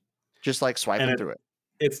 Mm-hmm. Just like swiping through it.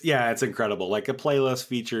 It's incredible. Like a playlist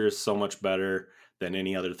feature is so much better than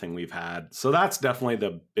any other thing we've had. So that's definitely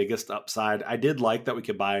the biggest upside. I did like that we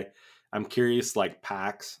could buy, I'm curious, like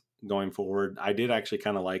packs going forward. I did actually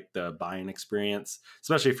kind of like the buying experience,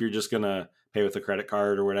 especially if you're just going to pay with a credit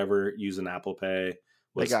card or whatever, using Apple Pay.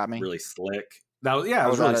 They got me. Really slick. That was, it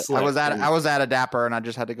was really slick. I was at a Dapper and I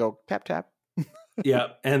just had to go tap, tap. Yeah.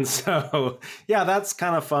 And so, yeah, that's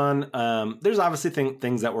kind of fun. There's obviously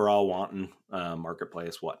things that we're all wanting,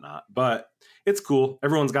 marketplace, whatnot, but it's cool.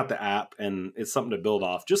 Everyone's got the app and it's something to build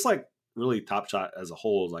off, just like really Top Shot as a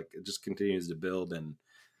whole. Like it just continues to build and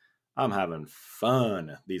I'm having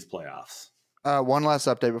fun these playoffs. One last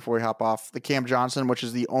update before we hop off. The Cam Johnson, which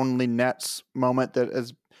is the only Nets moment that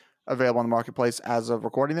is available on the marketplace as of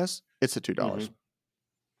recording this, it's at $2. Mm-hmm.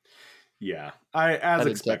 Yeah, as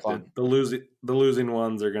expected. The losing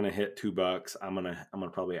ones are going to hit $2. I'm gonna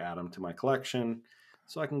probably add them to my collection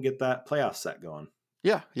so I can get that playoff set going.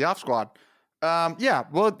 Yeah, the off squad. Yeah.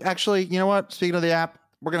 Well, actually, you know what? Speaking of the app,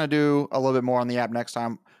 we're gonna do a little bit more on the app next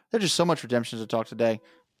time. There's just so much redemptions to talk today.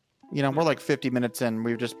 You know, we're like 50 minutes in.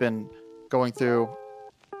 We've just been going through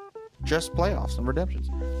just playoffs and redemptions.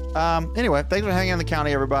 Anyway, thanks for hanging in the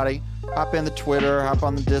county, everybody. Hop in the Twitter, hop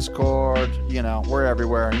on the Discord. You know, we're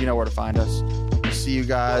everywhere. You know where to find us. See you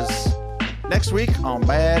guys next week on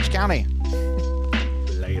Badge County.